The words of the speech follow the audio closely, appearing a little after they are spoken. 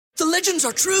The legends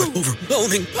are true.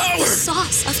 Overwhelming power. The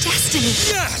sauce of destiny.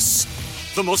 Yes!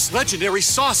 The most legendary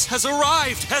sauce has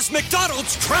arrived as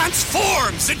McDonald's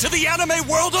transforms into the anime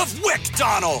world of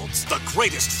WickDonald's. The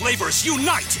greatest flavors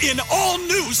unite in all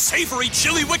new savory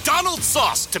chili McDonald's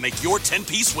sauce to make your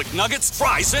 10-piece Wick Nuggets,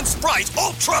 fries, and Sprite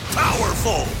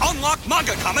ultra-powerful. Unlock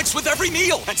manga comics with every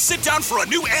meal and sit down for a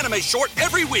new anime short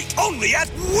every week only at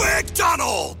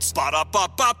WickDonald's.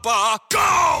 Ba-da-ba-ba-ba,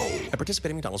 go! At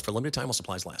participating McDonald's for a limited time while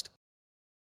supplies last.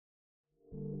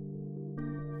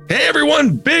 Hey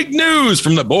everyone, big news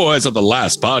from the boys of the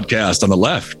Last Podcast on the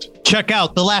Left. Check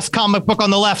out The Last Comic Book on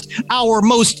the Left, our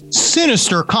most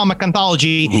sinister comic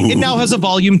anthology. It now has a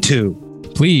volume 2.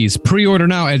 Please pre-order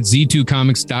now at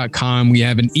z2comics.com. We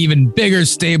have an even bigger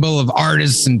stable of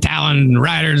artists and talent and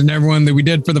writers and everyone that we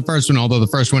did for the first one, although the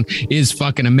first one is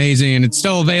fucking amazing and it's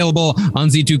still available on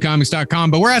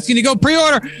z2comics.com. But we're asking you to go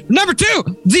pre-order number 2,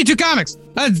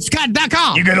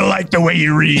 z2comics.com. You're going to like the way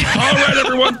you read. All right,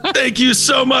 everyone. Thank you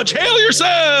so much. Hail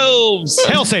yourselves.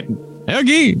 Hail Satan. Hail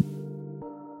Gee.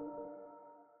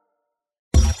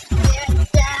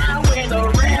 Get down with the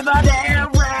Riverdale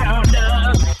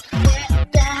Roundup.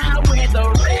 Get down with the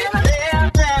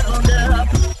Riverdale Roundup.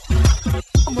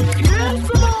 I'm gonna get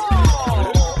some more.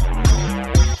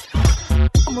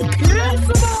 I'm gonna get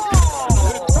some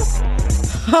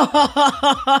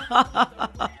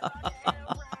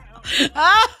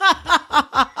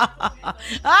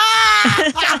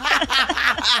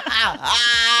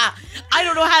I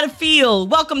don't know how to feel.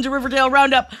 Welcome to Riverdale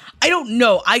Roundup. I don't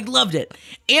know. I loved it.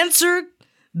 Answered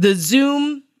the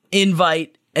Zoom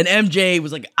invite, and MJ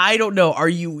was like, I don't know.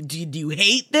 Did you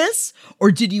hate this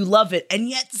or did you love it? And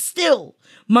yet still,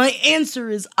 my answer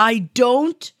is I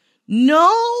don't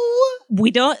know.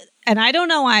 We don't, and I don't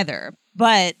know either.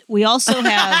 But we also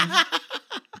have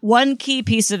one key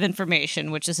piece of information,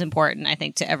 which is important, I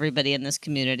think, to everybody in this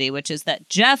community, which is that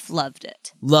Jeff loved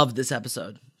it. Loved this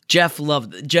episode. Jeff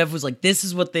loved it. Jeff was like, this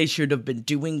is what they should have been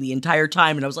doing the entire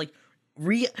time. And I was like,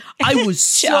 I was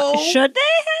so should they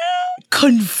have?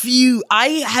 Confused. I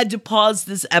had to pause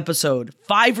this episode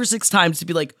 5 or 6 times to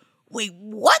be like, wait,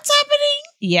 what's happening?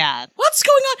 Yeah. What's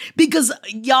going on? Because,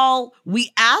 y'all,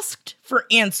 we asked for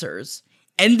answers.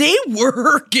 And they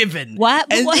were given. What?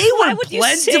 And why they were would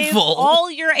plentiful. You save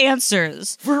all your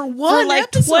answers for one like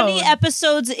episode. 20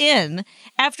 episodes in,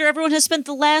 after everyone has spent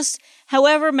the last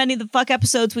however many the fuck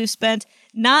episodes we've spent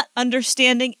not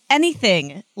understanding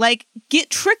anything. Like,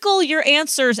 trickle your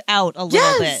answers out a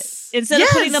little bit. Instead of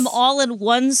putting them all in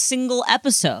one single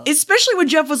episode. Especially when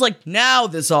Jeff was like, now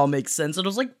this all makes sense. And I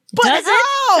was like, but Does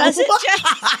how? Does it,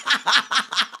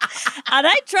 Jeff? And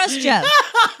I trust Jeff.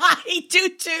 I do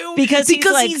too. Because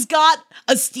he's got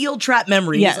a steel trap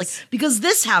memory. Yes. He's like, because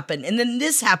this happened and then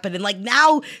this happened. And like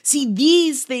now, see,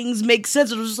 these things make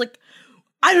sense. And I was just like,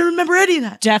 I don't remember any of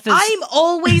that. Jeff is, I'm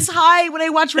always high when I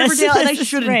watch Riverdale, and I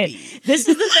shouldn't be. This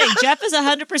is the thing. Jeff is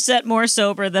 100% more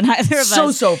sober than either of us.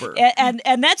 So sober, and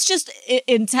that's just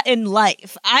in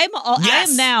life. I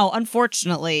am now,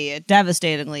 unfortunately,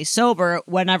 devastatingly sober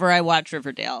whenever I watch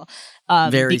Riverdale.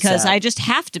 Because sad. I just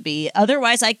have to be.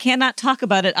 Otherwise, I cannot talk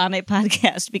about it on a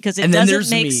podcast because it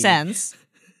doesn't make sense.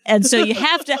 And so you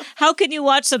have to, how can you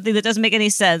watch something that doesn't make any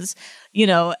sense,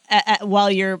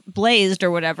 while you're blazed or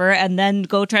whatever, and then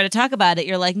go try to talk about it?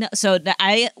 You're like, no. So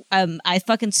I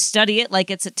fucking study it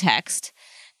like it's a text.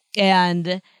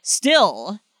 And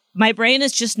still, my brain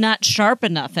is just not sharp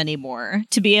enough anymore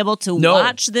to be able to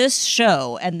watch this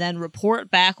show and then report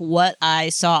back what I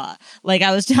saw. Like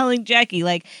I was telling Jackie,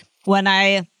 like when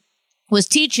I was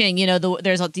teaching,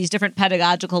 there's these different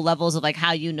pedagogical levels of like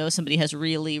how somebody has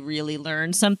really, really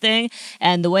learned something.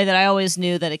 And the way that I always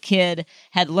knew that a kid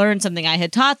had learned something I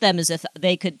had taught them is if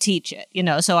they could teach it,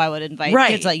 So I would invite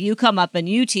kids like, you come up and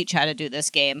you teach how to do this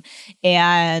game.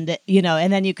 And,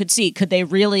 and then you could see, could they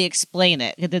really explain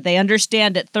it? Did they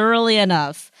understand it thoroughly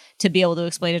enough to be able to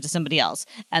explain it to somebody else?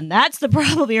 And that's the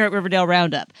problem here at Riverdale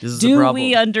Roundup. Do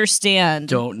we understand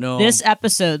this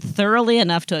episode thoroughly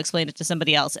enough to explain it to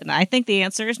somebody else? And I think the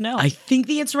answer is no. I think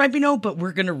the answer might be no, but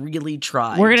we're going to really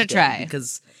try. We're going to try.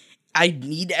 Because I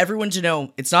need everyone to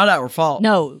know it's not our fault.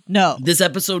 No. This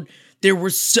episode, there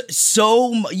was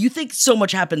you think so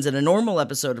much happens in a normal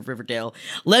episode of Riverdale.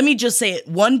 Let me just say at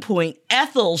one point,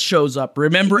 Ethel shows up.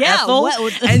 Remember Ethel?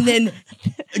 And then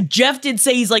Jeff did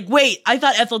say, he's like, wait, I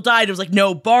thought Ethel died. I was like,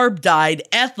 no, Barb died.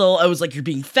 Ethel, I was like, you're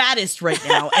being fattest right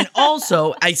now. And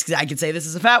also, I could say this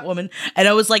is a fat woman. And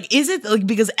I was like, is it, like,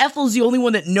 because Ethel's the only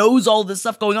one that knows all this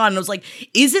stuff going on. And I was like,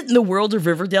 is it in the world of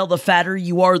Riverdale, the fatter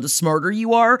you are, the smarter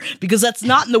you are? Because that's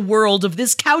not in the world of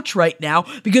this couch right now,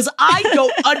 because I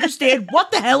don't understand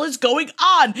what the hell is going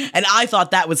on. And I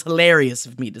thought that was hilarious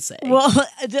of me to say. Well,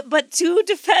 but to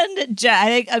defend Jeff,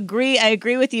 I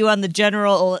agree with you on the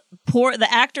general the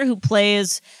actor who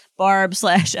plays Barb /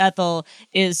 Ethel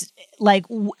is like,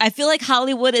 I feel like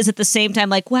Hollywood is at the same time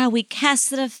like, wow, we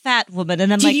casted a fat woman,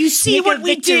 and I'm did like, you see what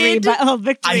we did?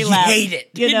 Victory lap. I hate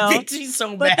it. You know, It makes me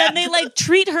so but mad. then they like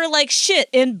treat her like shit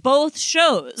in both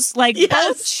shows. Like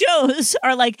both shows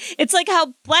are like, it's like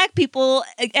how black people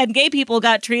and gay people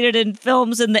got treated in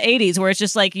films in the 80s, where it's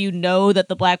just like, you know that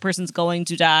the black person's going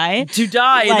to die. In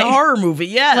the horror movie,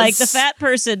 yes. Like the fat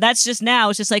person, that's just now.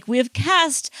 It's just like, we have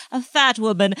cast a fat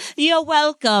woman. You're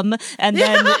welcome. And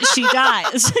then she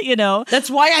dies, you know? That's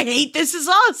why I hate This Is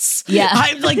Us. Yeah.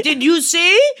 I'm like, did you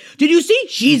see?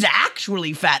 She's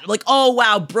actually fat. I'm like, oh,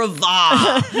 wow,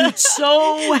 brava.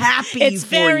 So happy it's for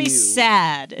very you.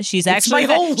 sad. She's It's actually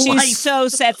my whole life. She's so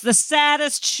sad. It's the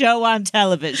saddest show on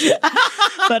television.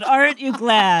 But aren't you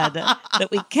glad that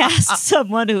we cast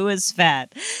someone who is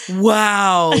fat?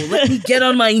 Wow. Let me get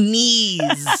on my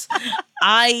knees.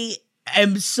 I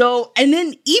am so... And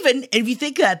then even, if you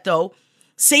think that, though,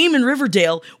 same in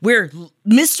Riverdale, where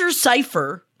Mr.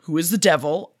 Cypher, who is the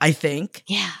devil, I think,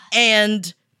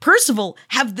 and Percival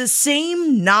have the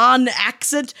same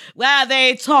non-accent. Well,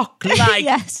 they talk like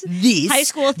this. High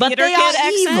school but theater they kid are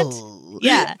accent. evil.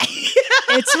 Yeah.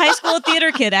 It's high school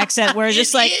theater kid accent where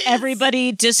just like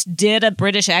everybody just did a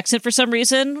British accent for some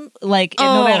reason. Like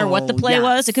no matter what the play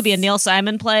was, it could be a Neil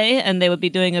Simon play and they would be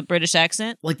doing a British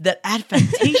accent. Like that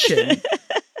affectation.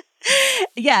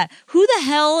 Yeah. Who the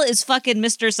hell is fucking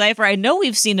Mr. Cypher? I know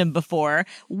we've seen him before.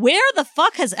 Where the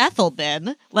fuck has Ethel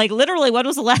been? Like literally, when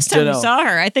was the last time we saw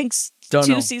her? I think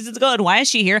two seasons ago. And why is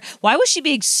she here? Why was she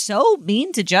being so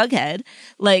mean to Jughead?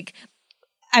 Like,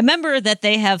 I remember that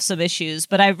they have some issues,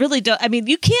 but I really don't. I mean,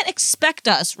 you can't expect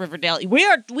us, Riverdale.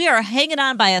 We are hanging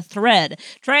on by a thread,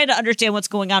 trying to understand what's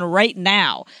going on right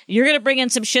now. You're going to bring in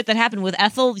some shit that happened with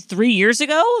Ethel 3 years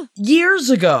ago? Years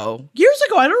ago.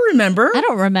 I don't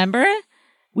remember.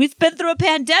 We've been through a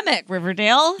pandemic,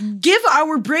 Riverdale. Give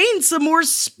our brains some more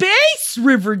space,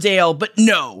 Riverdale. But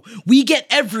no, we get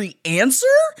every answer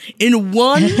in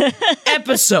one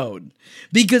episode.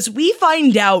 Because we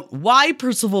find out why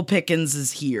Percival Pickens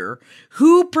is here,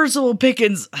 who Percival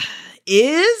Pickens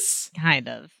is. Kind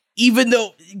of.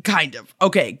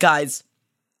 Okay, guys,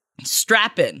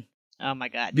 strap in. Oh my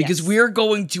God. Because we're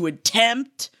going to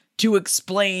attempt to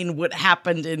explain what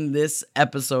happened in this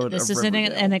episode This of is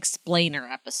Riverdale. an explainer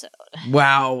episode.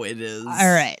 Wow, it is. All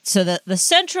right. So the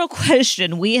central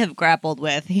question we have grappled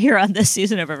with here on this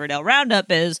season of Riverdale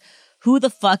Roundup is, who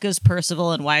the fuck is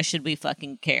Percival and why should we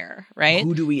fucking care, right?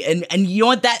 Who do we... And you know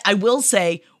what? That I will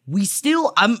say, we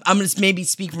still... I'm going to maybe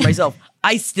speak for myself.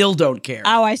 I still don't care.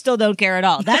 Oh, I still don't care at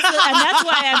all. And that's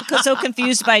why I'm so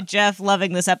confused by Jeff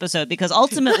loving this episode, because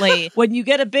ultimately, when you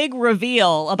get a big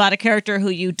reveal about a character who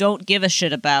you don't give a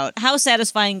shit about, how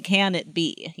satisfying can it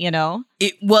be, you know?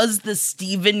 It was the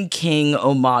Stephen King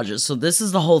homages. So this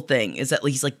is the whole thing, is that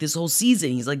he's like, this whole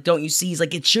season, he's like, don't you see? He's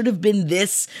like, it should have been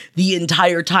this the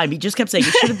entire time. He just kept saying,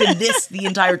 it should have been this the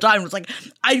entire time. It's like,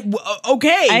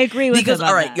 okay. I agree with because, him on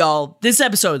all right, that. y'all, this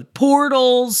episode,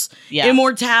 portals,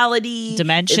 immortality,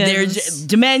 dimensions. There's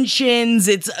dimensions.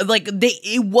 It's like,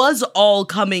 it was all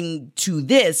coming to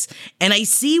this. And I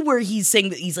see where he's saying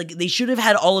that he's like, they should have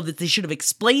had all of this. They should have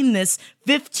explained this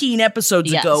 15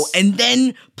 episodes ago and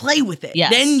then play with it.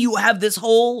 Yes. Then you have this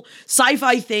whole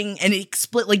sci-fi thing, and it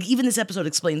like even this episode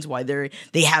explains why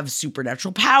they have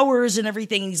supernatural powers and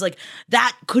everything. And he's like,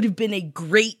 that could have been a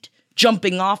great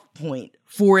jumping off point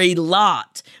for a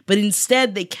lot, but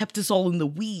instead they kept us all in the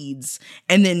weeds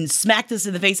and then smacked us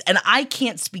in the face. And I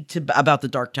can't speak about the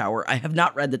Dark Tower. I have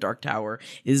not read the Dark Tower.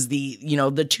 Is the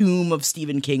tomb of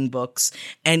Stephen King books,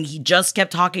 and he just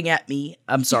kept talking at me.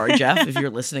 I'm sorry, Jeff, if you're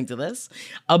listening to this,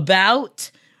 about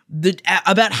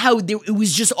how it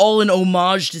was just all an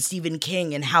homage to Stephen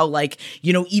King, and how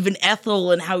even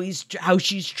Ethel and how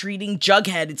she's treating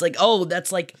Jughead. It's like, oh,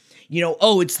 that's like,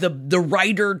 it's the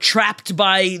writer trapped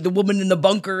by the woman in the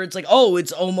bunker. It's like, oh,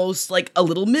 it's almost like a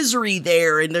little Misery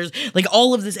there. And there's like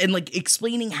all of this, and like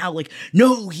explaining how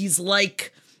no, he's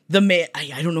like the man.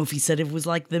 I don't know if he said it was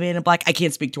like the Man in Black. I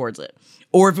can't speak towards it.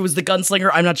 Or if it was the gunslinger.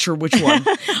 I'm not sure which one.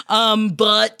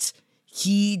 But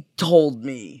he told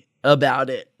me about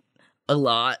it. a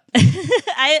lot.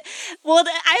 I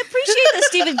appreciate the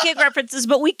Stephen King references,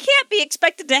 but we can't be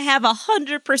expected to have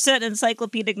 100%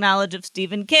 encyclopedic knowledge of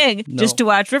Stephen King just to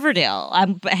watch Riverdale.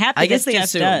 I'm happy that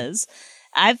Jeff does.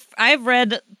 I've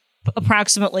read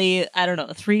approximately,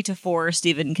 3 to 4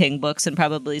 Stephen King books and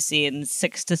probably seen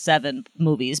 6 to 7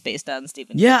 movies based on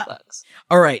Stephen King books.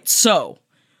 All right, so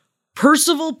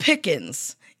Percival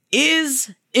Pickens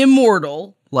is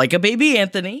immortal, like a baby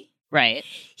Anthony. Right.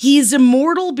 He's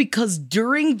immortal because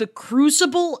during the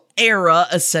Crucible era,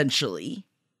 essentially,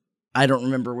 I don't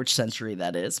remember which century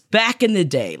that is, back in the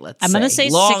day, I'm going to say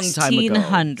long 1600s. time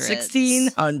ago.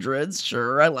 1600s,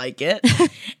 sure, I like it.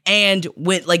 And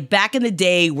when, like, back in the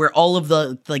day where all of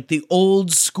the, like, the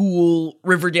old school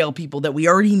Riverdale people that we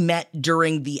already met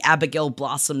during the Abigail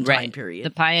Blossom time period.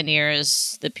 The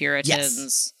pioneers, the Puritans.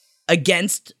 Yes.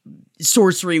 Against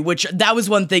sorcery, which that was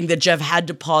one thing that Jeff had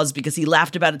to pause because he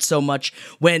laughed about it so much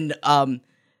when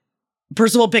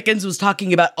Percival Pickens was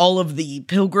talking about all of the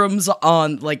pilgrims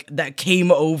on, like, that came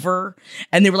over,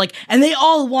 and they were like, and they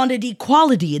all wanted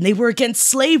equality, and they were against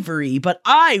slavery, but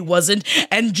I wasn't,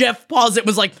 and Jeff paused it and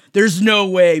was like, there's no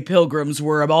way pilgrims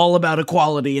were all about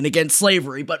equality and against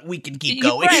slavery, but we can keep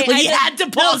going. Right, he had to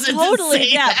pause it totally, to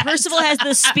say that. Percival has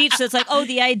this speech that's like, oh,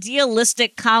 the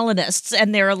idealistic colonists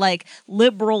and their, like,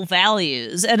 liberal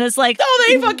values, and it's like, no,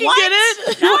 they fucking get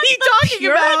it. What are you talking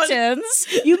Puritans?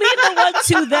 about? You mean the ones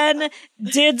who then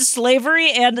did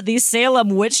slavery and the Salem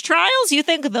witch trials? You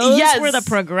think those were the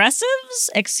progressives?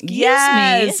 Excuse me.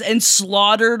 And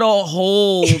slaughtered a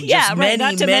whole many,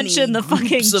 not to mention the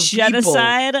fucking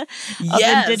genocide of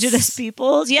indigenous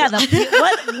peoples. Yeah,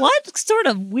 what sort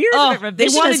of weird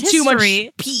revisionist too much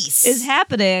history peace is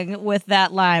happening with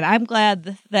that line? I'm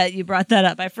glad that you brought that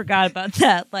up. I forgot about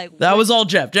that. Like that was all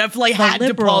Jeff. Jeff had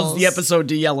to pause the episode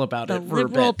to yell about it for a bit. The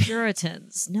liberal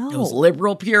Puritans. No. Those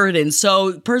liberal Puritans.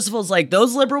 So Percival's like,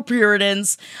 those liberal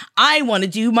Puritans, I want to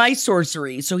do my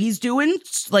sorcery. So he's doing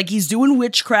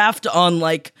witchcraft on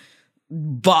like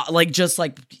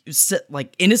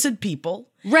innocent people.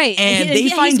 Right. And they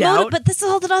find out. But this is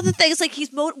all another thing. It's like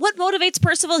what motivates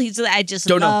Percival? I just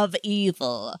love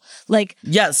evil. Like,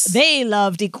 yes, they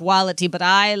loved equality, but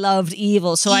I loved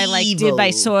evil. So I did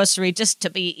my sorcery just to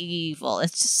be evil.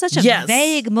 It's just such a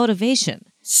vague motivation.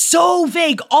 So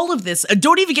vague, all of this.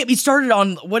 Don't even get me started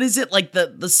on, what is it, like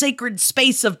the sacred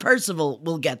space of Percival.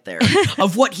 We'll get there,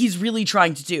 of what he's really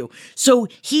trying to do. So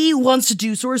he wants to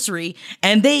do sorcery,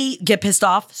 and they get pissed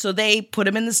off, so they put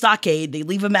him in the stockade, they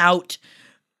leave him out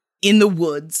in the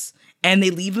woods, and they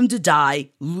leave him to die.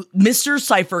 Mr.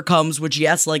 Cypher comes, which,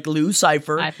 yes, like Lou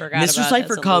Cypher. I forgot Mr. about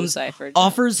Cypher this, comes,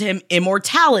 offers him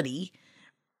immortality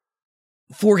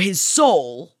for his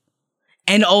soul,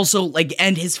 and also, like,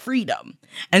 end his freedom.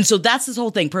 And so that's this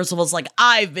whole thing. Percival's like,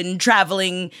 I've been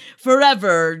traveling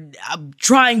forever,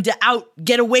 trying to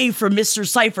get away from Mr.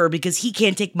 Cypher because he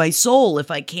can't take my soul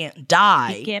if I can't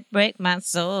die. He can't break my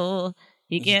soul.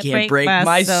 He can't break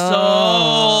my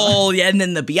soul. Yeah, and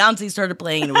then the Beyonce started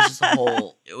playing, and it was just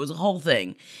a whole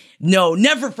thing. No,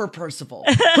 never for Percival.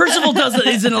 Percival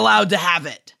isn't allowed to have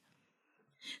it.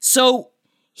 So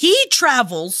he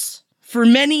travels for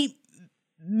many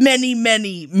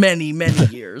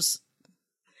years.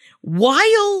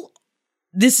 While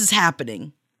this is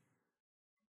happening,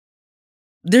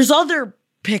 there's other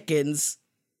Pickens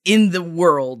in the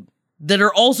world that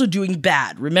are also doing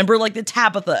bad. Remember, like, the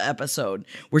Tabitha episode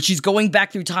where she's going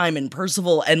back through time and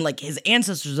Percival and, like, his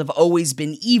ancestors have always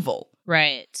been evil.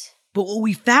 Right. But what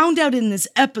we found out in this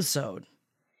episode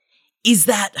is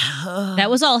that...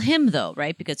 that was all him, though,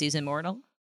 right? Because he's immortal?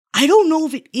 I don't know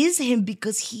if it is him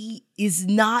because he is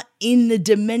not in the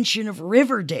dimension of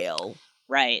Riverdale.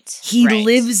 Right. He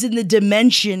lives in the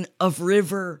dimension of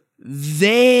Riverdale,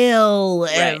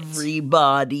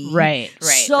 everybody. Right.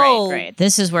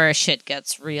 This is where shit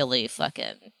gets really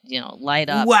fucking, light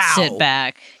up, sit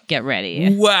back, get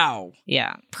ready. Wow.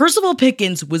 Yeah. Percival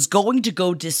Pickens was going to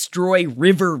go destroy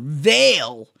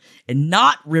Rivervale and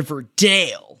not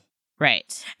Riverdale.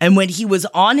 Right. And when he was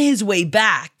on his way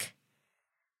back,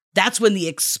 that's when the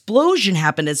explosion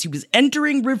happened as he was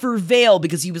entering Rivervale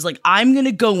because he was like, I'm going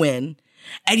to go in.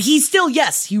 And he still,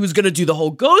 he was going to do the whole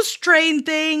ghost train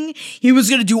thing. He was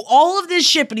going to do all of this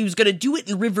shit, but he was going to do it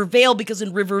in Rivervale because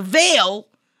in Rivervale,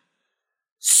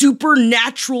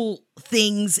 supernatural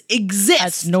things exist.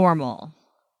 That's normal.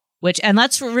 And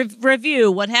let's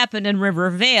review what happened in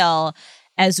Rivervale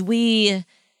as we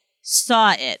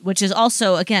saw it, which is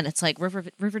also, again, it's like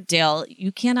Riverdale.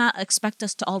 You cannot expect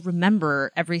us to all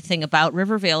remember everything about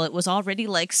Rivervale. It was already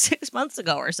like 6 months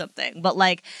ago or something. But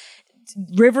like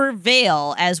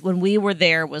Rivervale, as when we were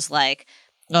there, was like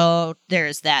Oh,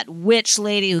 there's that witch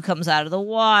lady who comes out of the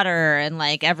water, and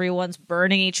like everyone's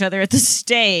burning each other at the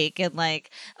stake, and like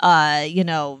a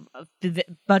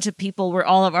bunch of people were,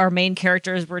 all of our main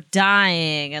characters were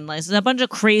dying, and like a bunch of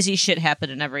crazy shit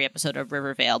happened in every episode of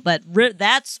Riverdale. But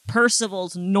that's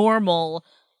Percival's normal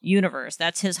universe.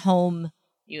 That's his home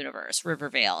universe,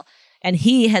 Riverdale, and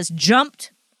he has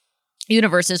jumped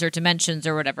universes or dimensions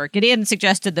or whatever. Gideon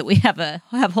suggested that we have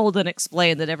Holden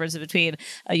explain the difference between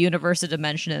a universe, a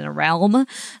dimension, and a realm.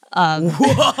 Because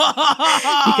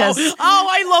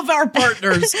I love our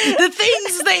partners. The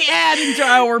things they add into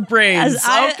our brains.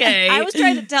 I was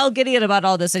trying to tell Gideon about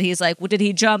all this, and he's like, well, did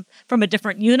he jump from a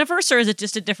different universe, or is it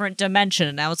just a different dimension?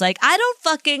 And I was like, I don't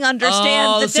fucking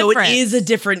understand the difference. So it is a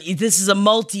different, this is a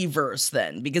multiverse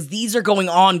then, because these are going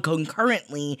on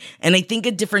concurrently, and I think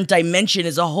a different dimension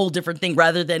is a whole different thing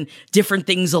rather than different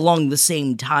things along the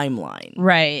same timeline.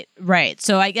 Right.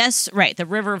 So I guess, the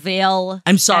Riverdale.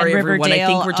 I'm sorry, everyone. I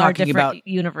think we're talking about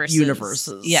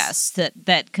universes. Yes, but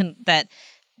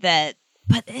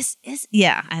this is,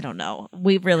 I don't know.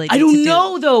 We really I don't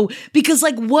know though, because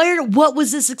like what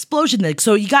was this explosion then?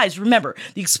 So you guys remember,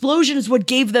 the explosion is what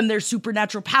gave them their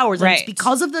supernatural powers. And it's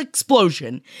because of the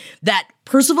explosion that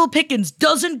Percival Pickens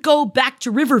doesn't go back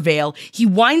to Riverdale. He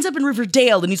winds up in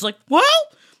Riverdale and he's like, well,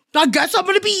 I guess I'm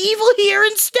going to be evil here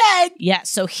instead. Yeah,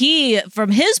 so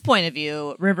from his point of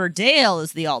view, Riverdale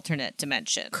is the alternate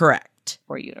dimension. Correct.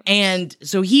 Or universe. And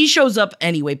so he shows up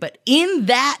anyway, but in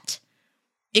that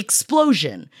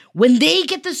explosion, when they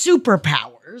get the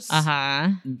superpowers,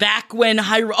 back when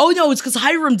Hiram, it's because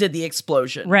Hiram did the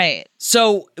explosion. Right.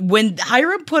 So when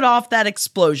Hiram put off that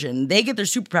explosion, they get their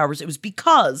superpowers, it was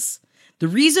because the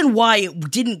reason why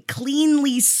it didn't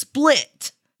cleanly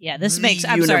split. Yeah, this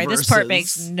part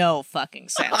makes no fucking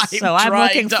sense. So I'm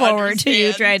looking forward to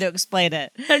you trying to explain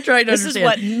it. I'm trying to understand. This is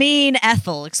what Mean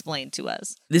Ethel explained to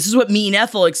us. This is what Mean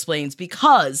Ethel explains,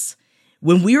 because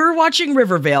when we were watching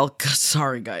Riverdale,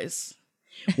 sorry guys,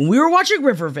 when we were watching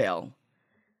Riverdale,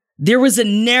 there was a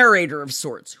narrator of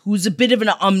sorts who's a bit of an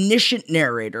omniscient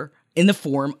narrator in the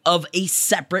form of a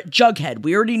separate Jughead.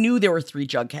 We already knew there were 3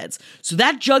 Jugheads. So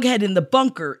that Jughead in the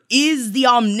bunker is the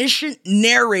omniscient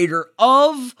narrator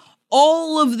of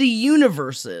all of the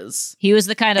universes. He was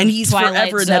the kind of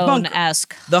Twilight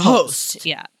Zone-esque the host.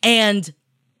 Yeah. And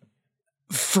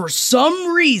for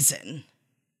some reason,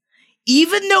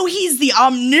 even though he's the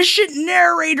omniscient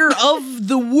narrator of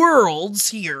the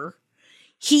worlds here,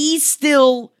 he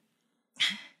still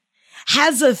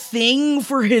has a thing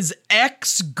for his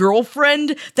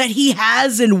ex-girlfriend that he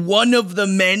has in one of the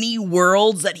many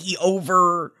worlds that he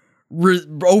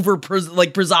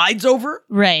presides over.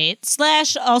 Right.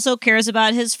 / also cares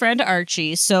about his friend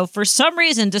Archie. So for some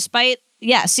reason, despite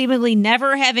seemingly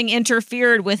never having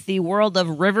interfered with the world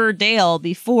of Riverdale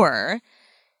before,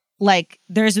 like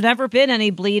there's never been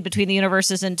any bleed between the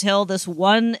universes until this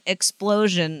one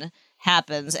explosion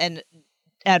happens, and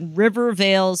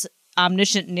Riverdale's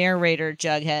omniscient narrator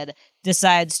Jughead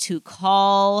decides to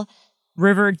call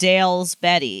Riverdale's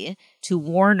Betty to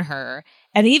warn her.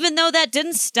 And even though that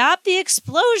didn't stop the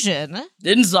explosion,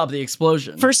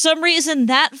 for some reason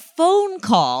that phone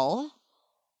call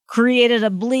created a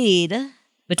bleed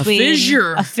between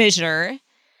a fissure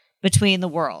between the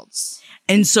worlds.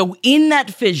 And so in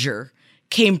that fissure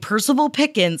came Percival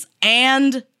Pickens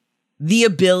and the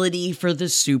ability for the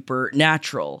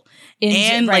supernatural.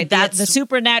 That's the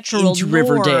supernatural into norm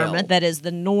Riverdale. That is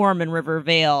the norm in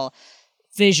Riverdale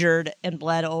fissured and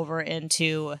bled over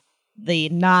into the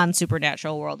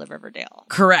non-supernatural world of Riverdale.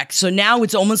 Correct. So now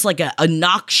it's almost like a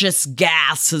noxious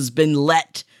gas has been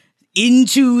let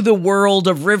into the world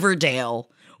of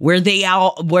Riverdale where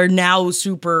now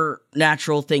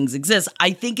supernatural things exist.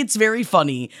 I think it's very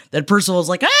funny that Percival's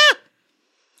like,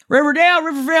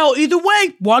 Riverdale, either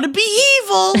way, want to be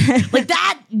evil. Like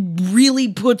that really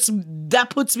puts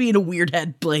me in a weird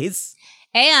head place.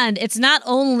 And it's not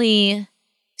only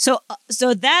so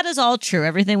that is all true,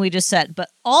 everything we just said, but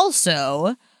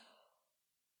also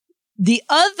the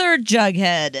other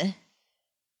Jughead.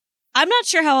 I'm not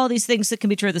sure how all these things can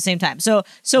be true at the same time. Such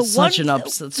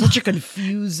a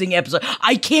confusing episode.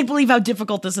 I can't believe how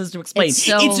difficult this is to explain. It's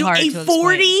hard to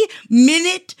explain.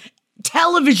 40-minute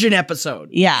television episode.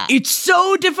 Yeah. It's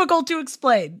so difficult to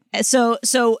explain. So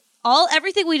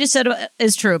everything we just said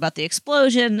is true about the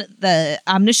explosion. The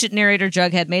omniscient narrator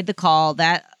Jughead made the call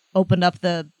that opened up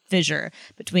the fissure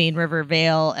between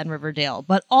Riverdale and Riverdale.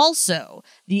 But also,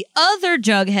 the other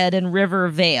Jughead in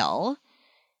Riverdale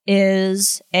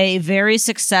is a very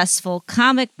successful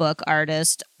comic book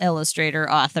artist, illustrator,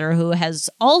 author who has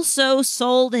also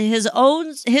sold his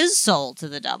soul to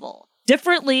the devil.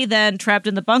 differently than Trapped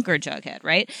in the Bunker Jughead,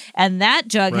 right? And that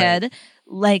Jughead,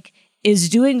 like, is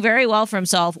doing very well for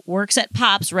himself, works at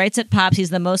Pops, writes at Pops. He's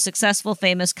the most successful,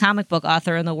 famous comic book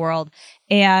author in the world.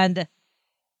 And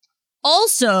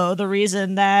also the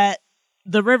reason that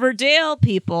the Riverdale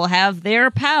people have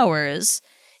their powers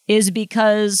is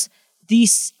because the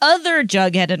other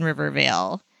Jughead in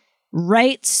Riverdale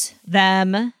writes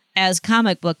them as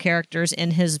comic book characters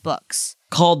in his books.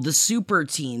 Called the Super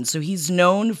Teens. So he's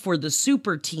known for the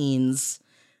Super Teens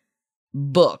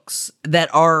books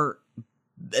that are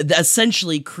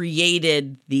essentially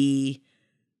created the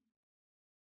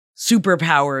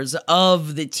superpowers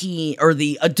of the teen or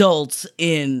the adults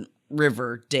in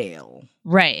Riverdale.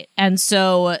 Right. And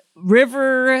so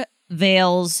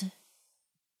Riverdale's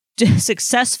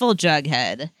successful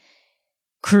Jughead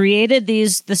created the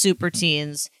Super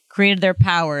Teens, created their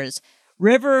powers.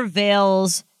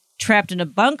 Riverdale's Trapped in a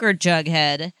Bunker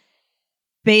Jughead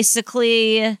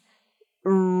basically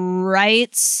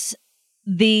writes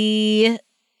the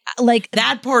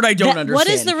that part I don't understand. What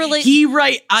is the relation?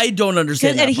 I don't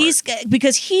understand that part.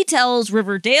 Because he tells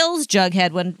Riverdale's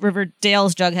Jughead when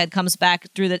Riverdale's Jughead comes back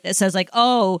through it says like,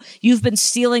 "Oh, you've been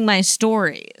stealing my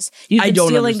stories. You've been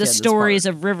stealing the stories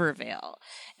of Riverdale."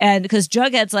 And because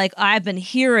Jughead's like, "I've been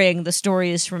hearing the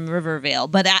stories from Riverdale,"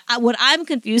 but what I'm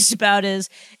confused about is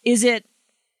it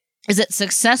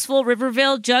successful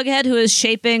Riverdale Jughead who is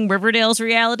shaping Riverdale's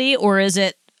reality, or is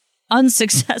it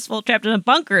unsuccessful Trapped in a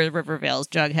Bunker Riverdale's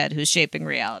Jughead who's shaping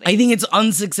reality? I think it's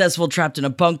unsuccessful Trapped in a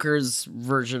Bunker's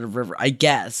version of River, I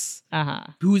guess.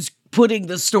 Who's putting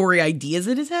the story ideas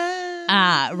in his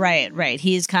head. Right.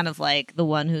 He's kind of like the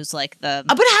one who's like the...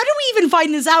 But how do we even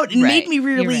find this out? It made me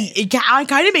really... It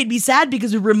kind of made me sad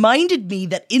because it reminded me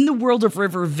that in the world of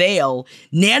Riverdale,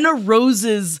 Nana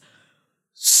Rose's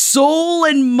soul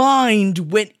and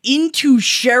mind went into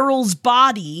Cheryl's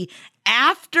body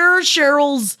after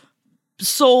Cheryl's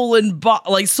soul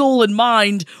and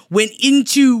mind went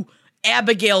into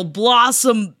Abigail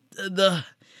Blossom.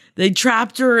 They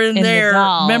trapped her in there.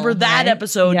 The Remember that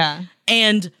episode? Yeah.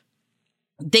 And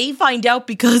they find out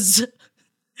because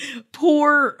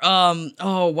poor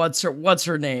what's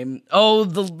her name? Oh,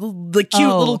 the cute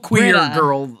little queer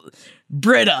girl,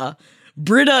 Britta.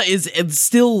 Britta is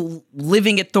still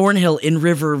living at Thornhill in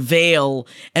Riverdale,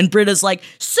 and Britta's like,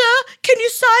 "Sir, can you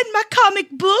sign my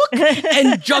comic book?"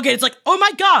 And Jughead's like, "Oh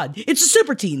my god, it's the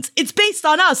Super Teens. It's based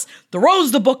on us."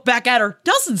 Throws the book back at her,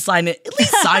 doesn't sign it. At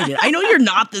least sign it. I know you're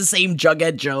not the same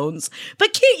Jughead Jones,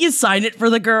 but can't you sign it for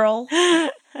the girl?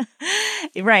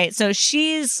 Right. So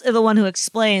she's the one who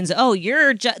explains, "Oh,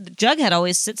 your Jughead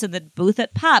always sits in the booth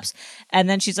at Pops." And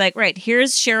then she's like, "Right,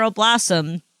 here's Cheryl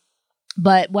Blossom.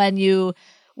 But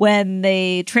when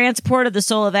they transported the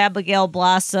soul of Abigail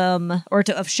Blossom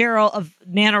of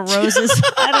Nana Rose's,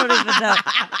 I don't even know.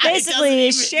 Basically,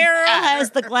 Cheryl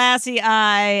has the glassy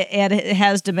eye and it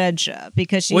has dementia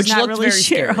because she's not really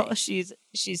Cheryl. Scary.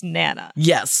 She's Nana.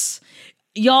 Yes.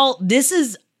 Y'all, this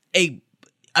is a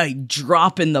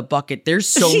drop in the bucket. There's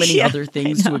so many other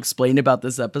things to explain about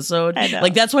this episode.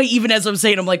 Like, that's why even as I'm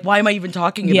saying, I'm like, why am I even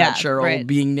talking about Cheryl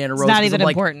being Nana Rose? It's not even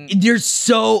important.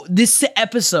 This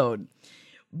episode,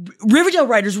 Riverdale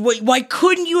writers, why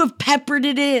couldn't you have peppered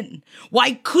it in?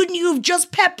 Why couldn't you have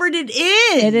just peppered it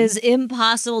in? It is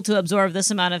impossible to absorb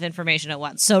this amount of information at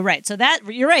once. So that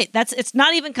you're right. It's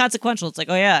not even consequential. It's like,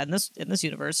 oh yeah, in this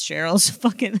universe, Cheryl's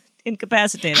fucking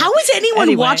incapacitated. How is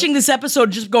anyone watching this episode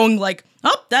just going like,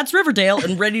 "Oh, that's Riverdale,"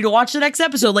 and ready to watch the next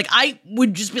episode? Like, I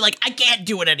would just be like, I can't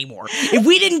do it anymore. If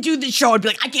we didn't do this show, I'd be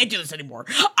like, I can't do this anymore.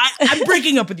 I'm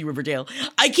breaking up with you, Riverdale.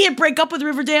 I can't break up with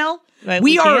Riverdale. Right,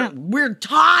 we're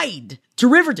tied to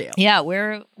Riverdale. Yeah,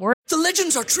 we're The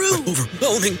legends are true.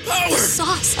 Overwhelming power.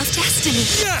 Sauce of destiny.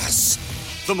 Yes!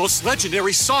 The most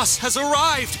legendary sauce has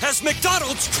arrived as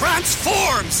McDonald's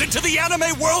transforms into the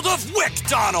anime world of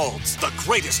WickDonald's. The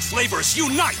greatest flavors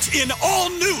unite in all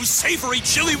new savory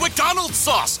chili McDonald's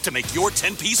sauce to make your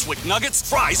 10-piece Wick Nuggets,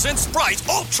 fries, and Sprite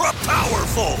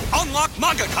ultra-powerful. Unlock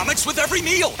manga comics with every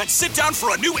meal and sit down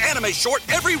for a new anime short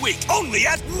every week only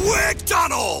at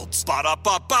WickDonald's.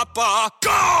 Ba-da-ba-ba-ba,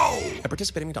 go! At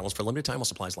participating McDonald's for a limited time while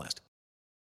supplies last.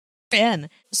 in.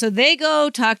 So they go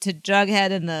talk to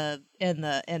Jughead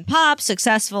in Pop,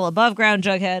 successful above ground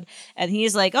Jughead, and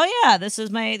he's like, "Oh yeah, these are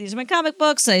my comic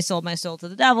books. I sold my soul to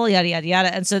the devil, yada yada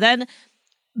yada." And so then,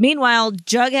 meanwhile,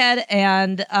 Jughead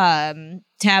and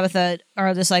Tabitha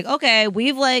are just like, "Okay,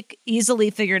 we've like easily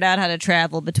figured out how to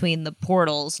travel between the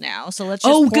portals now. So let's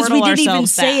just because we didn't even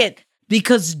say back. it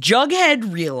because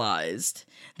Jughead realized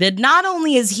that not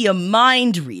only is he a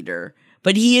mind reader,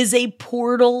 but he is a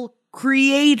portal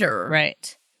creator.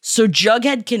 Right. so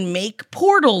Jughead can make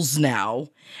portals now.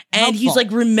 And he's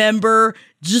Helpful.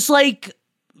 like,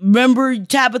 remember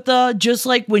Tabitha, just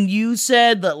like when you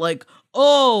said that, like,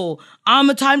 oh, I'm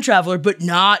a time traveler, but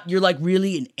you're like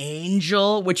really an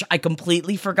angel, which I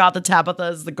completely forgot that Tabitha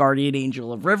is the guardian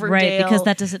angel of Riverdale. Right, because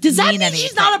that doesn't Does that mean mean anything.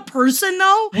 she's not a person,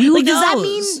 though? Who Does that knows?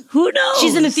 mean Who knows?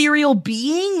 she's an ethereal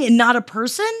being and not a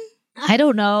person? I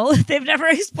don't know. They've never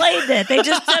explained it. They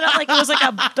just said it like it was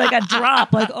like a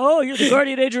drop. Like, oh, you're the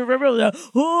guardian angel of Riverdale.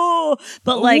 Oh,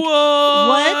 but like,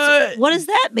 what does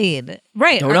that mean?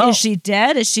 Right? Don't know. Is she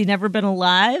dead? Has she never been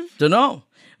alive? Don't know.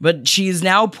 But she's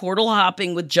now portal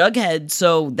hopping with Jughead,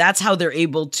 so that's how they're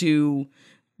able to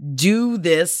do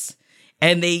this.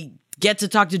 And they get to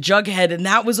talk to Jughead, and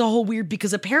that was a whole weird,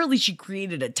 because apparently she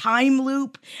created a time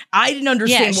loop. I didn't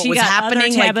understand what was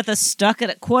happening. Tabitha stuck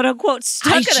in a quote unquote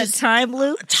stuck in a time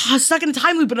loop. Stuck in a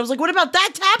time loop, and I was like, what about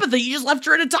that Tabitha? You just left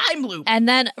her in a time loop. And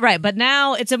then but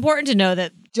now it's important to know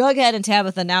that Jughead and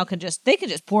Tabitha now can just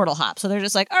portal hop. So they're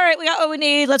just like, all right, we got what we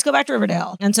need. Let's go back to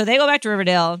Riverdale. And so they go back to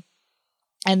Riverdale.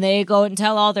 And they go and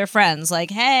tell all their friends,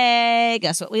 like, hey,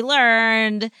 guess what we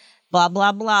learned? Blah,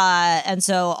 blah, blah. And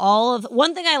so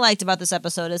one thing I liked about this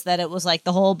episode is that it was like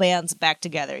the whole band's back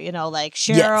together. You know, like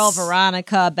Cheryl, Yes.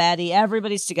 Veronica, Betty,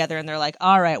 everybody's together. And they're like,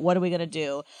 all right, what are we going to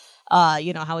do? How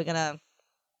are we going to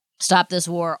stop this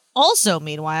war? Also,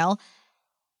 meanwhile,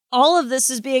 all of this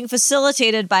is being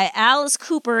facilitated by Alice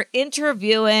Cooper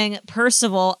interviewing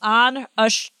Percival on a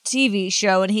TV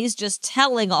show, and he's just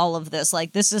telling all of this,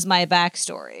 like, this is my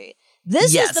backstory.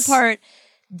 This is the part,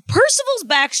 Percival's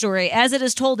backstory, as it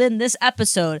is told in this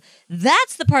episode,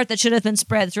 that's the part that should have been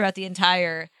spread throughout the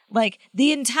entire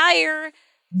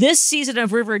this season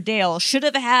of Riverdale should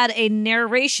have had a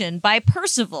narration by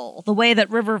Percival, the way that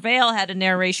Riverdale had a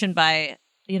narration by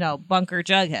Bunker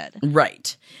Jughead.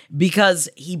 Right. Because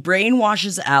he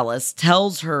brainwashes Alice,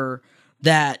 tells her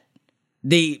that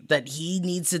he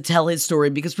needs to tell his story,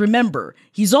 because remember,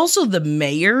 he's also the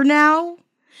mayor now.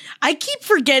 I keep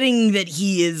forgetting that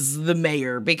he is the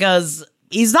mayor because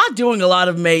he's not doing a lot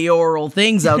of mayoral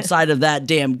things outside of that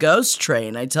damn ghost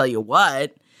train, I tell you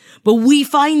what. But we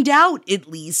find out, at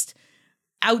least,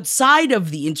 outside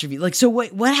of the interview. Like, so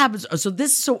what happens?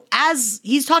 So as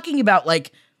he's talking about,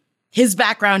 like, his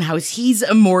background, how he's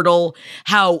immortal,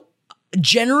 how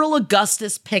General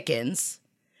Augustus Pickens,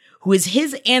 who is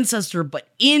his ancestor, but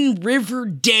in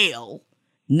Riverdale,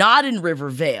 not in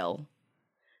Rivervale,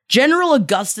 General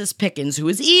Augustus Pickens, who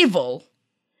is evil,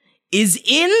 is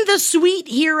in the sweet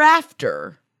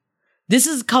hereafter.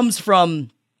 Comes from,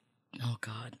 oh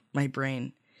God, my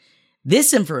brain.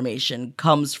 This information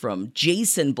comes from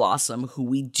Jason Blossom, who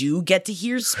we do get to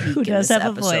hear speak who in does this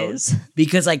have episode, a voice.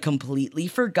 because I completely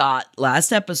forgot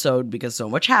last episode, because so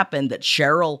much happened, that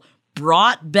Cheryl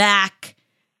brought back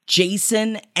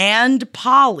Jason and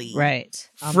Polly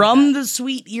from the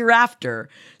sweet hereafter.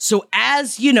 So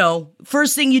as you know,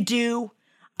 first thing you do,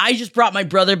 I just brought my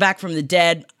brother back from the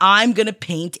dead. I'm going to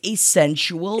paint a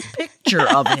sensual picture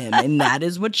of him. And that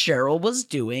is what Cheryl was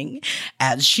doing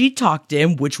as she talked to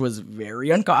him, which was very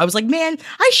uncomfortable. I was like, man,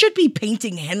 I should be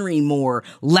painting Henry more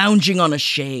lounging on a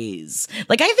chaise.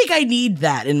 Like, I think I need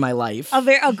that in my life.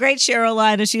 A great Cheryl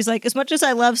line is she's like, as much as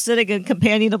I love sitting in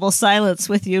companionable silence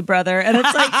with you, brother. And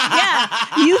it's like,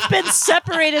 yeah, you've been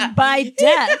separated by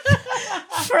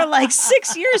death for like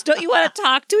 6 years. Don't you want to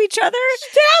talk to each other?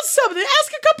 Ask something.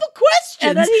 Ask a couple questions.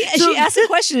 And then she asked a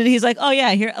question and he's like, oh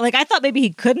yeah, here. Like, I thought maybe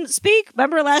he couldn't speak.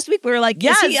 Remember last week we were like,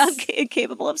 is he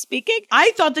incapable of speaking?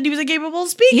 I thought that he was incapable of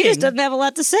speaking. He just doesn't have a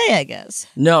lot to say, I guess.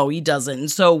 No, he doesn't. And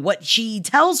so what she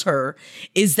tells her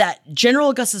is that General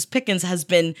Augustus Pickens has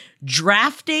been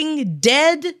drafting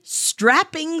dead,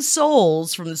 strapping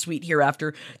souls from the sweet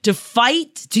hereafter to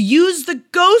use the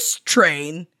ghost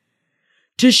train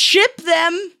to ship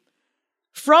them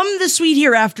from the sweet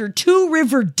hereafter to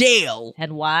Riverdale.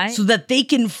 And why? So that they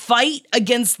can fight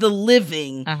against the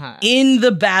living in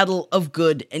the battle of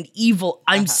good and evil.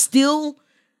 I was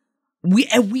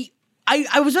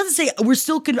about to say,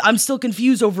 I'm still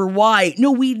confused over why.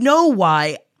 No, we know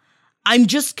why. I'm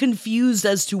just confused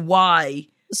as to why.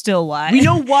 Still why? We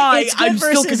know why. It's good I'm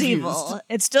versus still confused. evil.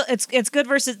 It's good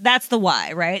versus, that's the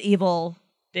why, right? Evil.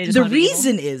 The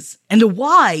reason is, and the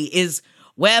why is,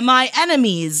 where my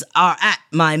enemies are at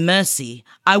my mercy,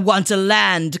 I want a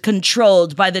land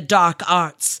controlled by the dark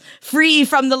arts, free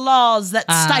from the laws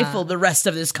that stifle the rest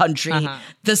of this country,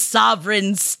 the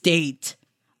sovereign state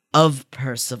of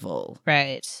Percival.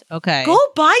 Right. Okay. Go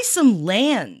buy some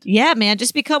land. Yeah, man.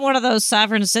 Just become one of those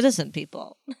sovereign citizen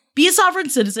people. Be a sovereign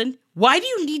citizen. Why do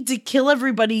you need to kill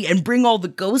everybody and bring all the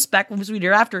ghosts back from Sweet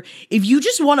Hereafter? If you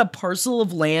just want a parcel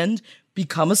of land,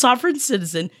 become a sovereign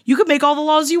citizen. You could make all the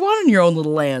laws you want in your own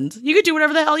little land. You could do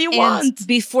whatever the hell you want.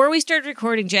 Before we started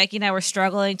recording, Jackie and I were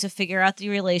struggling to figure out the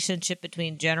relationship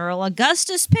between General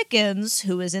Augustus Pickens,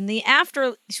 who is in the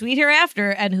Sweet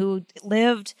Hereafter, and who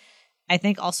lived, I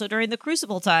think, also during the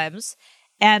Crucible times,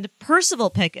 and Percival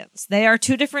Pickens. They are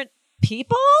two different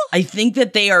people? I think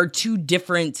that they are two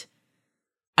different.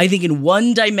 I think in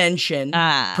one dimension,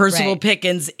 Percival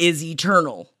Pickens is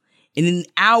eternal. And in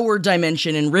our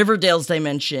dimension, in Riverdale's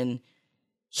dimension,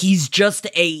 he's just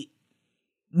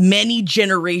many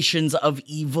generations of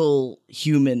evil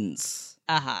humans.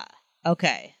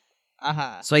 Okay.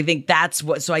 So I think I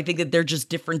think that they're just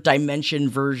different dimension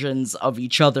versions of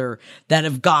each other that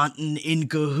have gotten in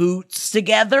cahoots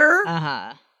together.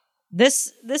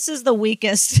 This is the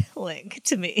weakest link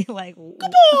to me. Like, good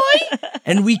boy.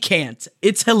 And we can't.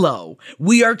 It's hello.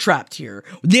 We are trapped here.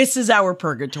 This is our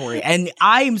purgatory. And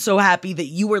I am so happy that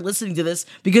you are listening to this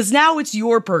because now it's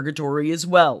your purgatory as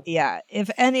well. Yeah. If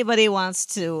anybody wants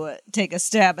to take a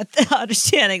stab at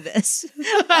understanding this,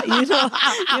 you know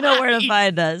where to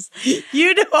find us.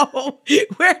 You know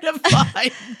where to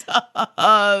find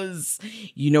us.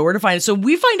 You know where to find us. So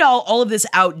we find all of this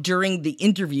out during the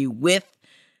interview with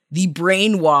the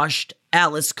brainwashed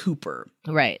Alice Cooper.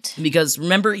 Right. Because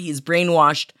remember, he's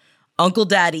brainwashed Uncle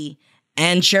Daddy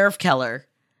and Sheriff Keller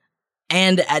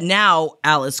and now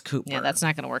Alice Cooper. Yeah, that's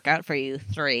not going to work out for you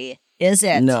three, is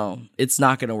it? No, it's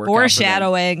not going to work out.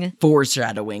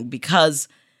 Foreshadowing, because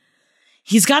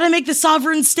he's got to make the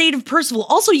sovereign state of Percival.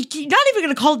 Also, you're not even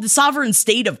going to call it the sovereign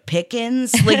state of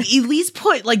Pickens. Like, at least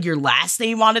put, like, your last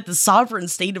name on it, the sovereign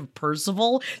state of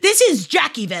Percival. This is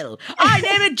Jackieville. I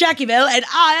name it Jackieville, and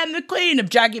I am the queen of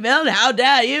Jackieville, and how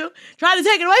dare you try to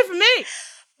take it away from me?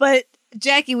 But,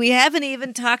 Jackie, we haven't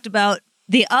even talked about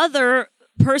the other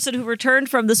person who returned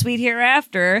from the Sweet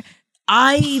Hereafter.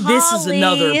 This is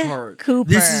another part. Cooper.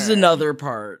 This is another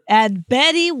part. And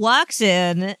Betty walks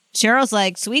in. Cheryl's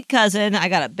like, sweet cousin, I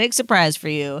got a big surprise for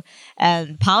you.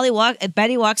 And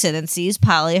Betty walks in and sees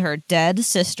Polly, her dead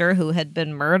sister, who had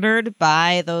been murdered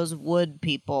by those woods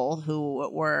people who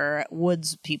were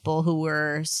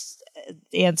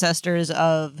ancestors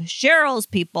of Cheryl's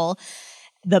people,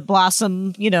 the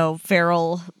Blossom,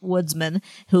 feral woodsman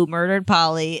who murdered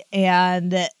Polly.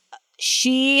 And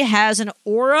she has an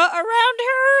aura around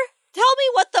her? Tell me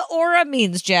what the aura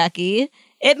means, Jackie.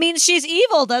 It means she's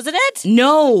evil, doesn't it?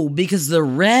 No, because the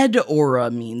red aura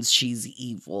means she's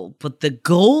evil, but the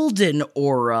golden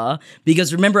aura,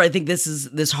 because remember, I think this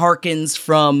harkens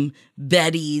from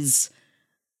Betty's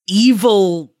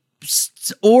evil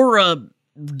aura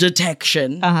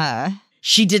detection.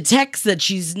 She detects that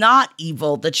she's not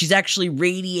evil, that she's actually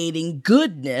radiating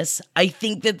goodness. I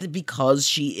think that because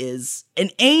she is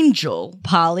an angel.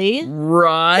 Polly?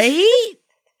 Right?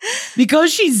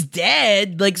 Because she's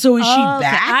dead. Like, so is she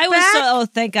back?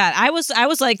 Thank God. I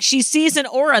was like, she sees an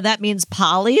aura. That means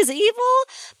Polly is evil?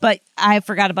 But I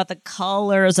forgot about the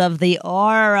colors of the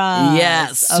aura.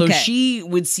 Yes. So she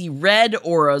would see red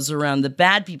auras around the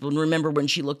bad people. And remember, when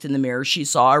she looked in the mirror, she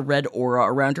saw a red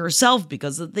aura around herself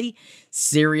because of the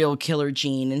serial killer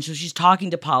gene. And so she's talking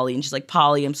to Polly and she's like,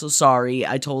 Polly, I'm so sorry.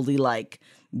 I totally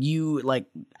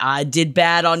I did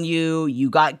bad on you. You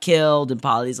got killed. And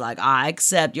Polly's like, I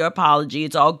accept your apology.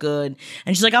 It's all good.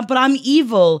 And she's like, but I'm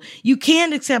evil. You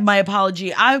can't accept my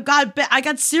apology. I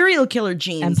got serial killer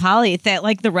genes. And Polly,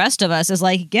 like the rest of us, is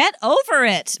like, get over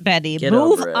it, Betty.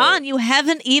 Move on. You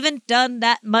haven't even done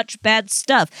that much bad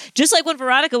stuff. Just like when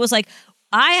Veronica was like,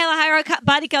 I have a higher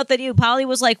body count than you. Polly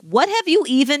was like, what have you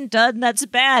even done that's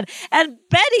bad? And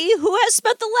Betty, who has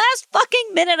spent the last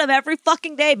fucking minute of every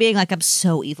fucking day being like, I'm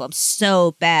so evil, I'm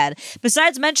so bad.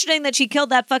 Besides mentioning that she killed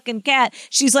that fucking cat,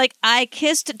 she's like, I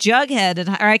kissed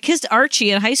I kissed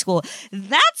Archie in high school.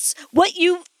 That's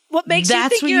what makes you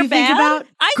think you're bad? Think about?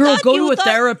 Girl, go to a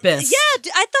therapist.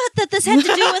 Yeah, I thought that this had to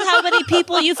do with how many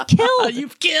people you've killed.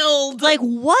 You've killed. Like,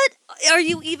 what are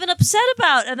you even upset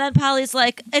about? And then Polly's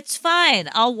like, it's fine.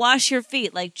 I'll wash your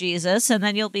feet like Jesus, and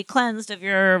then you'll be cleansed of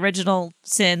your original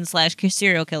sin /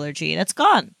 serial killer gene. It's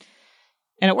gone.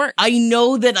 And it worked. I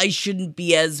know that I shouldn't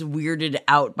be as weirded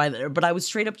out by that, but I was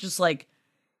straight up just like,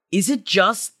 is it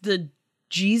just the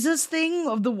Jesus thing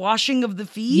of the washing of the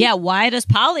feet? Yeah, why does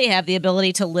Polly have the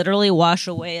ability to literally wash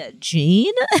away a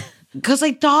gene? Because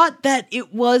I thought that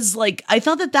it was like,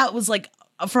 that was like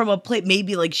from a plate,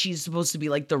 maybe like she's supposed to be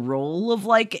like the role of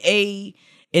like an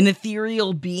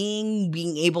ethereal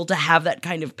being able to have that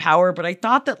kind of power. But I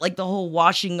thought that like the whole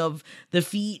washing of the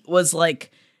feet was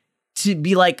like to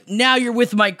be like, now you're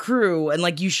with my crew and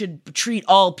like you should treat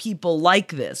all people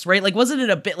like this, right? Like, wasn't it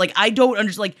a bit like, I don't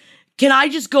understand, like, Can I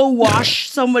just go wash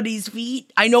somebody's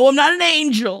feet? I know I'm not an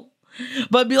angel,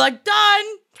 but be like, done.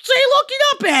 Say look it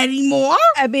up anymore.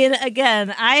 I mean,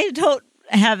 again, I don't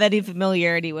have any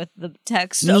familiarity with the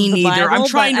text Me of the neither. Bible. I'm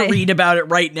trying to read about it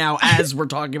right now as we're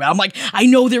talking about it. I'm like, I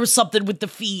know there was something with the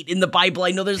feet in the Bible. I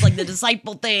know there's like the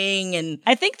disciple thing. And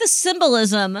I think the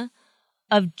symbolism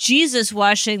of Jesus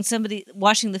washing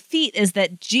the feet is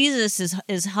that Jesus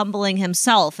is humbling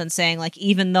himself and saying, like,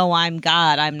 even though I'm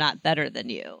God, I'm not better than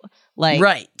you. Like,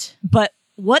 right. But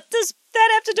what does that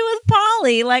have to do with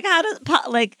Polly? Like, how does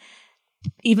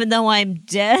even though I'm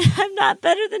dead, I'm not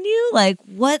better than you? Like,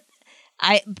 what?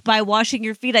 By washing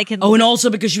your feet, I can. Oh, and also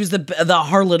because she was the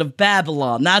harlot of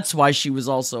Babylon. That's why she was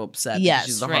also upset. Yes,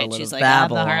 she's the right. harlot She's of like,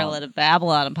 Babylon. I'm the harlot of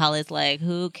Babylon, and Polly's like,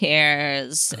 who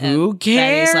cares? Who And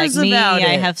cares Betty's like, about me, it?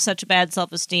 I have such bad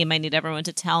self-esteem. I need everyone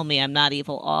to tell me I'm not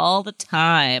evil all the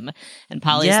time. And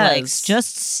Polly's like, Yes.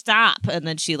 just stop. And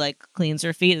then she like cleans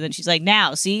her feet, and then she's like,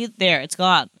 now, see, there, it's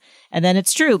gone. And then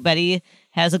it's true. Betty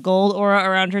has a gold aura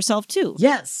around herself too.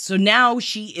 Yes. So now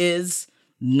she is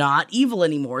not evil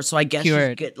anymore. So I guess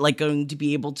Cured. she's going to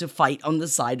be able to fight on the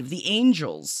side of the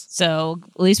angels. So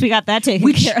at least we got that taken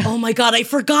Which, care of. oh my God, I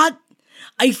forgot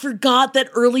that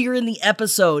earlier in the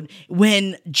episode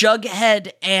when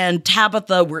Jughead and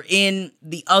Tabitha were in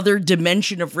the other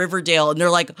dimension of Riverdale and they're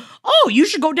like, oh, you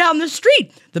should go down the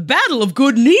street. The battle of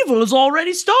good and evil has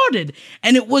already started.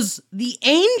 And it was the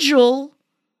angel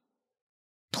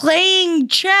playing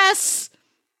chess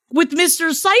with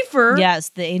Mr. Cypher. Yes,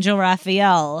 the angel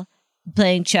Raphael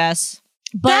playing chess.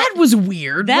 But that was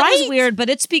weird, That right? was weird, but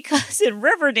it's because in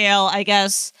Riverdale, I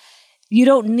guess, you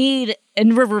don't need,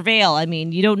 in Rivervale, I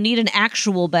mean, you don't need an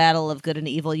actual battle of good and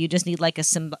evil. You just need like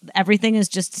everything is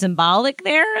just symbolic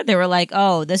there. They were like,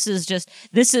 oh, the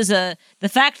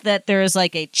fact that there is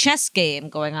like a chess game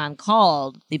going on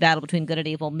called the battle between good and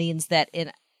evil means that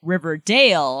in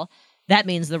Riverdale, that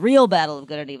means the real battle of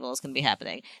good and evil is going to be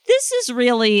happening. This is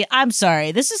really, I'm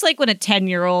sorry, this is like when a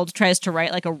 10-year-old tries to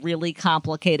write like a really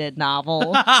complicated novel,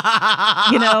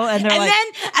 you know, and they're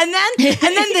and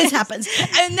then this happens,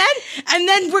 and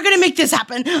then we're gonna make this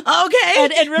happen, okay?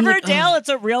 And in Riverdale, it's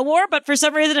a real war, but for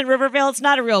some reason in Rivervale, it's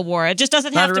not a real war. It just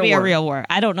doesn't have to be a real war.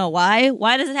 I don't know why.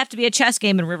 Why does it have to be a chess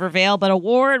game in Rivervale, but a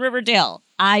war in Riverdale?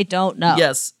 I don't know.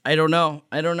 Yes, I don't know.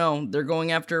 They're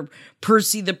going after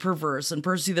Percy the Perverse, and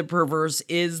Percy the Perverse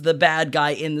is the bad guy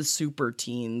in the Super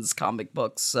Teens comic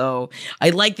books. So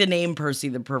I like the name Percy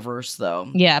the Perverse,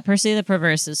 though. Yeah, Percy the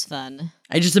Perverse is fun.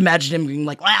 I just imagine him being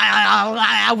like,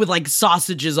 with like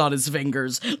sausages on his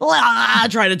fingers,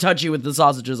 trying to touch you with the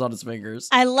sausages on his fingers.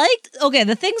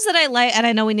 The things that I like, and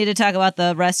I know we need to talk about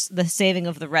the saving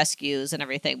of the rescues and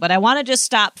everything, but I want to just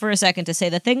stop for a second to say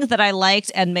the things that I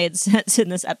liked and made sense in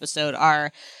this episode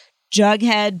are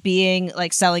Jughead being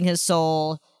like selling his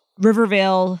soul,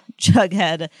 Rivervale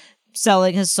Jughead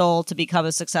selling his soul to become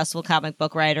a successful comic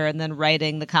book writer and then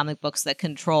writing the comic books that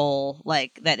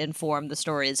that inform the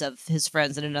stories of his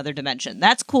friends in another dimension.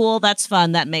 That's cool. That's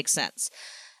fun. That makes sense.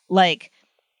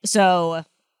 So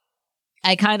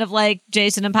I kind of like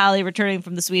Jason and Polly returning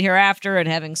from the Sweet Hereafter and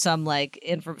having some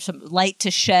some light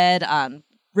to shed on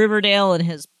Riverdale and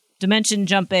his dimension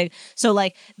jumping. So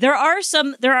there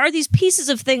are these pieces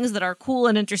of things that are cool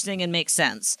and interesting and make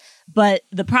sense. But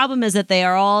the problem is that they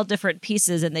are all different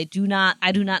pieces and I do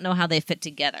not know how they fit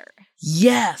together.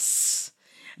 Yes.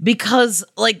 Because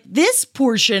this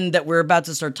portion that we're about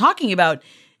to start talking about,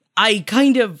 I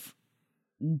kind of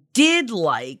did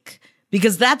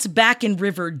because that's back in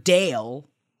Riverdale.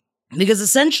 Because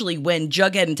essentially when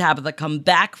Jughead and Tabitha come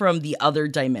back from the other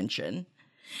dimension,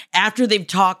 after they've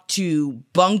talked to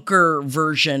Bunker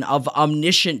version of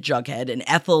omniscient Jughead, and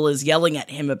Ethel is yelling at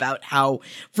him about how,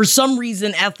 for some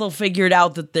reason, Ethel figured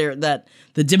out that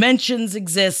the dimensions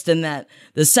exist and that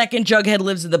the second Jughead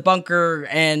lives in the bunker.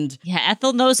 And yeah,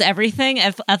 Ethel knows everything.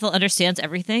 Ethel understands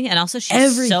everything, and also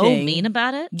she's so mean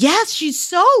about it. Yes,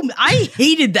 I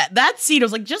hated that. That scene, I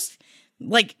was like, just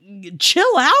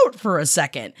chill out for a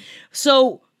second.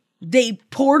 So they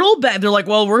portal back. They're like,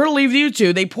 well, we're going to leave you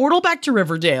two. They portal back to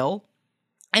Riverdale.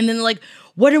 And then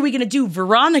what are we going to do?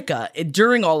 Veronica,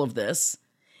 during all of this,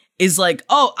 is like,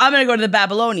 oh, I'm going to go to the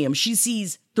Babylonium. She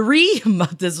sees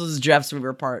this was Jeff's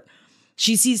favorite part.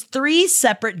 She sees 3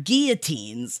 separate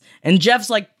guillotines. And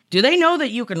Jeff's like, do they know that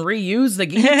you can reuse the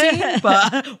guillotine?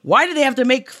 But why do they have to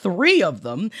make 3 of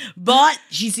them? But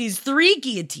she sees 3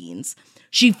 guillotines.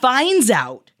 She finds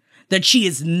out that she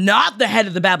is not the head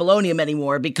of the Babylonium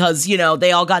anymore because,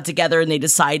 they all got together and they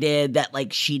decided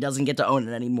that, she doesn't get to own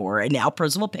it anymore. And now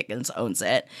Percival Pickens owns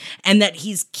it. And that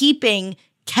he's keeping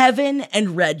Kevin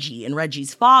and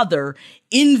Reggie's father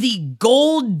in the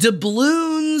gold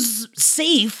doubloons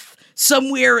safe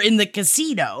somewhere in the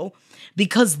casino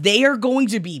because they are going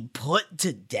to be put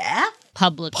to death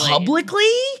publicly.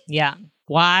 Yeah.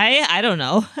 Why? I don't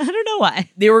know. I don't know why.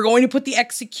 They were going to put the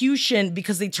execution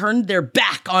because they turned their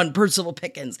back on Percival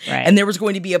Pickens. Right. And there was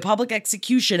going to be a public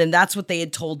execution, and that's what they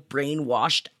had told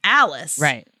brainwashed Alice.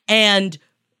 Right. And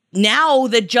now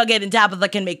that Jughead and Tabitha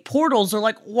can make portals, they're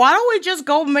like, why don't we just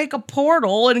go make a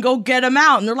portal and go get them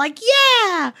out? And they're like,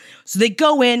 yeah. So they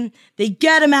go in, they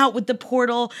get them out with the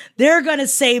portal. They're going to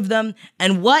save them.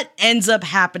 And what ends up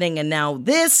happening? And now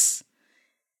this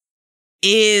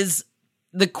is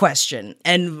the question,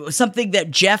 and something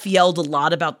that Jeff yelled a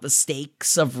lot about the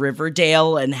stakes of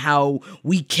Riverdale and how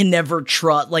we can never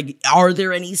trust, like, are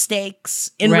there any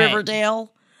stakes in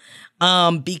Riverdale?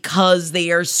 Because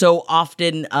they are so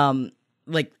often,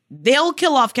 like, they'll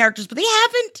kill off characters, but they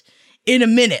haven't in a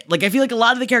minute. Like, I feel like a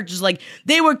lot of the characters, like,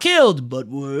 they were killed, but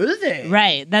were they?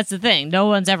 Right, that's the thing. No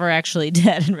one's ever actually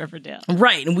dead in Riverdale.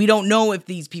 Right, and we don't know if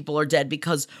these people are dead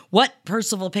because what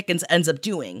Percival Pickens ends up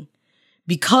doing,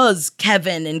 because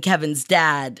Kevin and Kevin's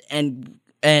dad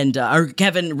or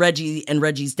Kevin, Reggie, and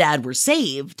Reggie's dad were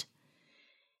saved,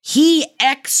 he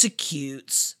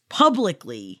executes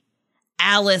publicly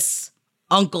Alice,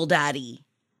 Uncle Daddy,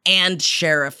 and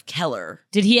Sheriff Keller.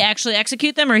 Did he actually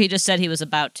execute them, or he just said he was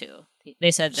about to?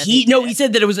 They said that he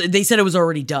said that they said it was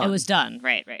already done. It was done.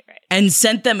 Right. And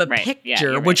sent them a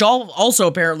picture, which also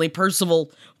apparently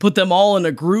Percival put them all in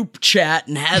a group chat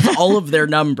and has all of their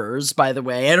numbers, by the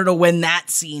way. I don't know when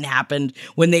that scene happened,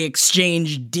 when they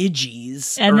exchanged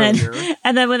digis earlier.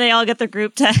 And then when they all get the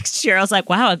group text, Cheryl's like,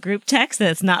 wow, a group text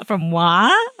that's not from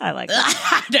Wah? I like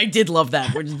that. I did love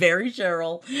that, which is very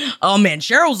Cheryl. Oh man,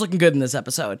 Cheryl's looking good in this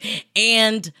episode.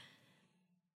 And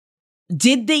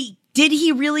did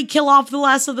he really kill off the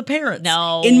last of the parents?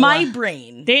 No. In my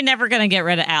brain. They're never going to get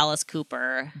rid of Alice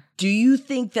Cooper. Do you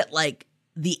think that, like,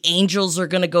 the angels are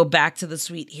going to go back to the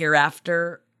sweet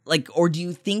hereafter? Like, or do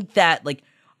you think that, like,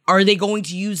 are they going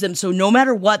to use them? So no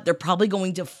matter what, they're probably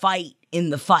going to fight in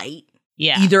the fight.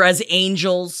 Yeah. Either as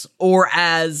angels or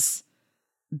as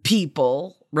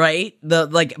people, right?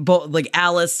 Like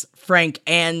Alice, Frank,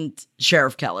 and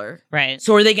Sheriff Keller. Right.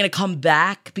 So are they going to come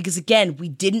back? Because again, we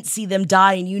didn't see them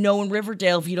die. And in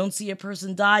Riverdale, if you don't see a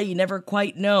person die, you never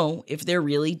quite know if they're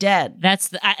really dead. That's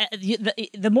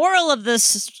the moral of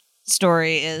this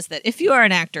story is that if you are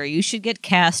an actor, you should get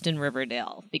cast in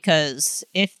Riverdale, because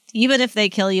even if they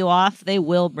kill you off, they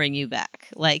will bring you back.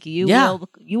 Like you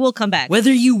will come back.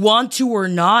 Whether you want to or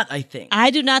not, I think.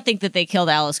 I do not think that they killed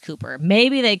Alice Cooper.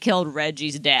 Maybe they killed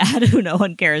Reggie's dad, who no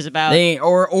one cares about.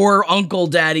 Or Uncle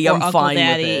Daddy, I'm Uncle fine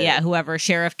Daddy, with it. Yeah, whoever,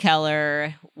 Sheriff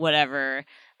Keller, whatever.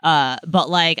 But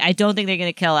like, I don't think they're going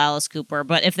to kill Alice Cooper.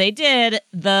 But if they did,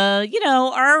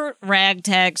 our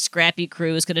ragtag scrappy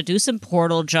crew is going to do some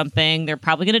portal jumping. They're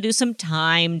probably going to do some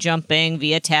time jumping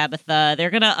via Tabitha. They're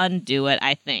going to undo it,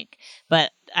 I think.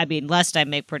 But I mean, lest I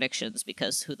make predictions,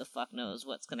 because who the fuck knows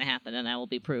what's going to happen, and I will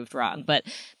be proved wrong. But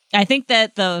I think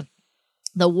that the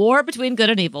war between good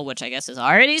and evil, which I guess has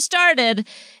already started,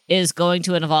 is going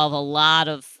to involve a lot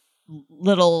of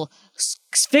little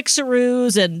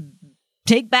fixaroos and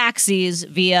take backsies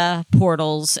via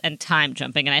portals and time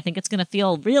jumping. And I think it's going to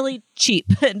feel really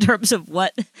cheap in terms of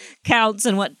what counts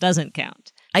and what doesn't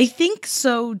count. I think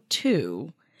so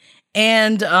too.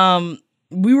 And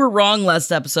we were wrong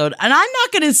last episode. And I'm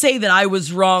not going to say that I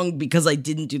was wrong because I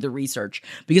didn't do the research,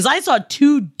 because I saw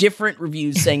 2 different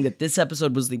reviews saying that this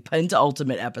episode was the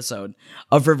penultimate episode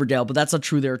of Riverdale, but that's not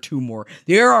true. There are 2 more.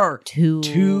 There are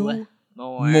two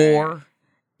more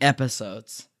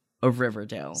episodes of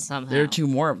Riverdale. Somehow. There are 2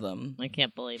 more of them. I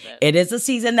can't believe it. It is a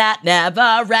season that never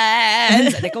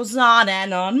ends, and it goes on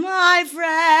and on, my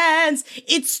friends.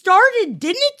 Didn't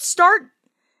it start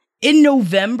in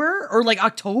November or like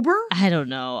October? I don't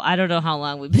know. I don't know how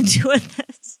long we've been doing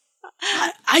this.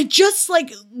 I just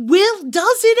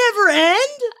does it ever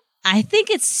end? I think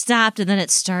it stopped and then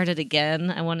it started again,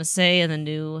 I want to say, in the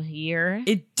new year.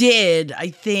 It did, I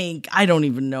think. I don't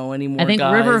even know anymore, I think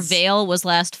guys. Riverdale was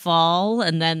last fall,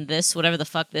 and then this, whatever the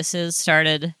fuck this is,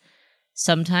 started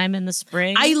sometime in the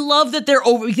spring. I love that they're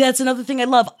over. That's another thing I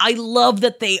love. I love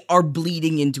that they are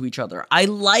bleeding into each other. I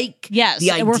like the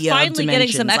idea and we're finally of getting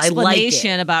some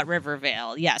explanation like about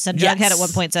Riverdale. Yes, and Jughead at one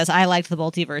point says, I liked the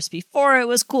multiverse before it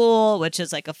was cool, which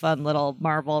is like a fun little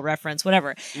Marvel reference,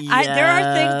 whatever.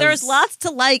 Yes. There's lots to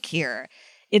like here.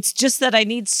 It's just that I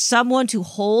need someone to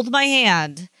hold my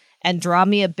hand and draw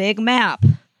me a big map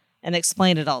and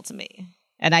explain it all to me.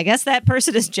 And I guess that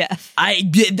person is Jeff.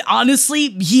 Honestly,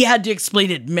 he had to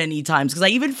explain it many times because I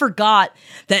even forgot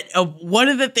that one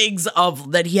of the things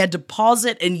that he had to pause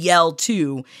it and yell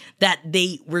too, that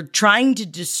they were trying to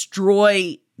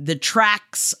destroy the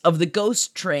tracks of the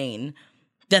ghost train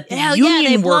that the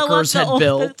union workers had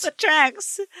built. The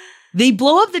tracks. They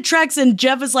blow up the tracks and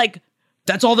Jeff is like,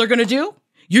 that's all they're going to do?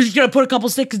 You're just going to put a couple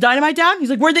sticks of dynamite down? He's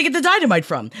like, where'd they get the dynamite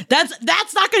from? That's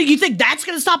not going to, you think that's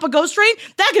going to stop a ghost train?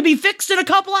 That could be fixed in a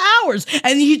couple of hours.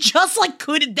 And he just like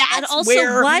couldn't, that's and also,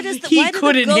 where why do the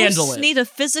ghosts need a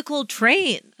physical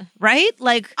train, right?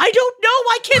 Like, I don't know.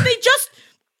 Why can't they just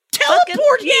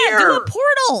teleport here? Yeah, do a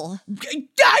portal.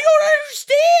 I don't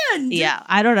understand. Yeah,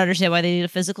 I don't understand why they need a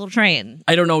physical train.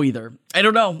 I don't know either. I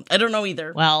don't know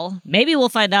either. Well, maybe we'll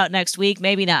find out next week.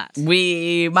 Maybe not.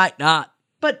 We might not.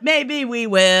 But maybe we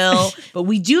will. But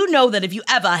we do know that if you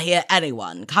ever hear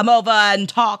anyone come over and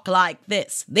talk like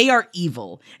this, they are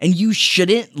evil, and you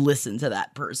shouldn't listen to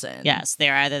that person. Yes,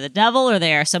 they're either the devil or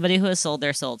they are somebody who has sold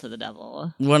their soul to the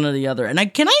devil. One or the other.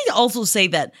 And can I also say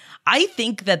that I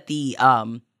think that the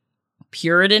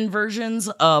Puritan versions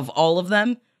of all of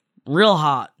them, real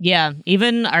hot. Yeah,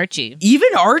 even Archie.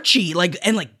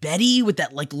 Like Betty with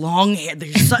that like long hair,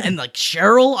 and like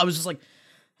Cheryl. I was just like,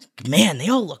 man, they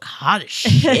all look hot as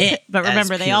shit. But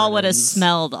remember, they all would have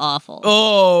smelled awful.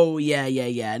 Oh, yeah.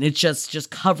 And it's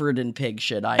just covered in pig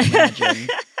shit, I imagine.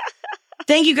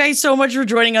 Thank you guys so much for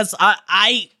joining us.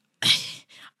 I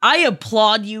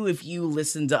applaud you if you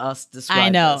listen to us describe I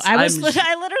know. this. I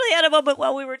literally had a moment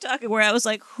while we were talking where I was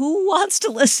like, who wants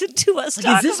to listen to us talk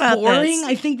about this? Is this boring?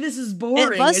 I think this is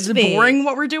boring. Is it boring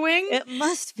what we're doing? It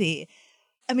must be.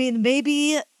 I mean,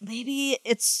 maybe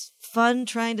it's fun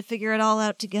trying to figure it all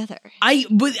out together.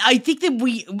 But I think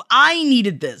that I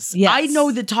needed this. Yes. I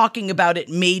know that talking about it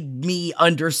made me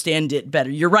understand it better.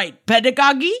 You're right.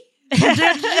 Pedagogy?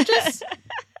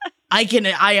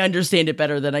 I understand it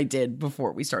better than I did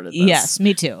before we started this. Yes,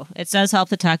 me too. It does help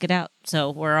to talk it out.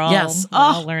 So we're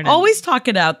all learning. Always talk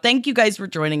it out. Thank you guys for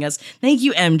joining us. Thank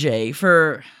you, MJ,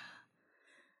 for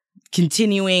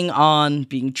continuing on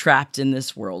being trapped in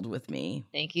this world with me.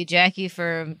 Thank you, Jackie,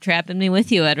 for trapping me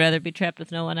with you. I'd rather be trapped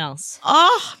with no one else.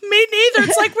 Oh, me neither.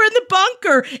 It's like we're in the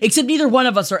bunker. Except neither one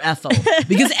of us are Ethel.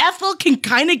 Because Ethel can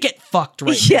kind of get fucked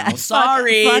right now.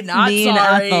 Sorry, fuck not mean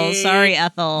sorry. Ethel. Sorry,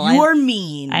 Ethel. You're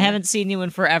mean. I haven't seen you in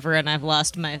forever, and I've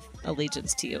lost my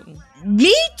allegiance to you.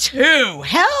 Me too.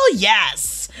 Hell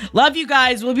yes. Love you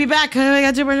guys. We'll be back. We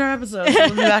got 2 more episodes. We'll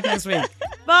be back next week.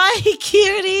 Bye,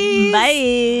 cuties.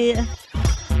 Bye.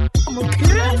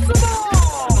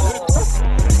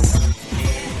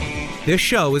 This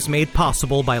show is made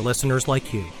possible by listeners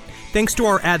like you. Thanks to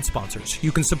our ad sponsors,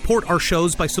 you can support our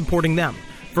shows by supporting them.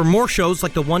 For more shows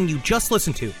like the one you just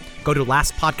listened to, go to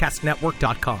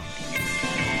lastpodcastnetwork.com.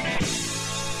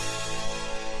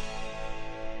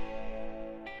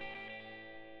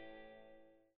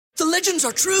 The legends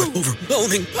are true.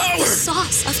 Overwhelming power! The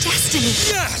sauce of destiny.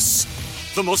 Yes!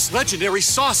 The most legendary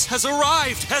sauce has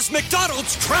arrived as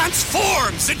McDonald's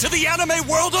transforms into the anime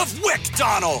world of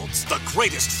WickDonald's. The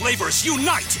greatest flavors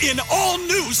unite in all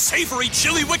new savory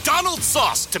chili McDonald's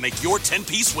sauce to make your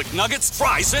 10-piece Wick Nuggets,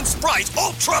 fries, and Sprite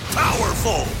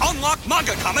ultra-powerful. Unlock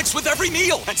manga comics with every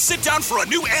meal and sit down for a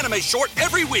new anime short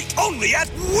every week only at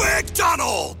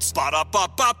WickDonald's.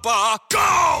 Ba-da-ba-ba-ba,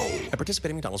 go! At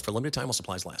participating McDonald's for a limited time while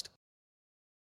supplies last.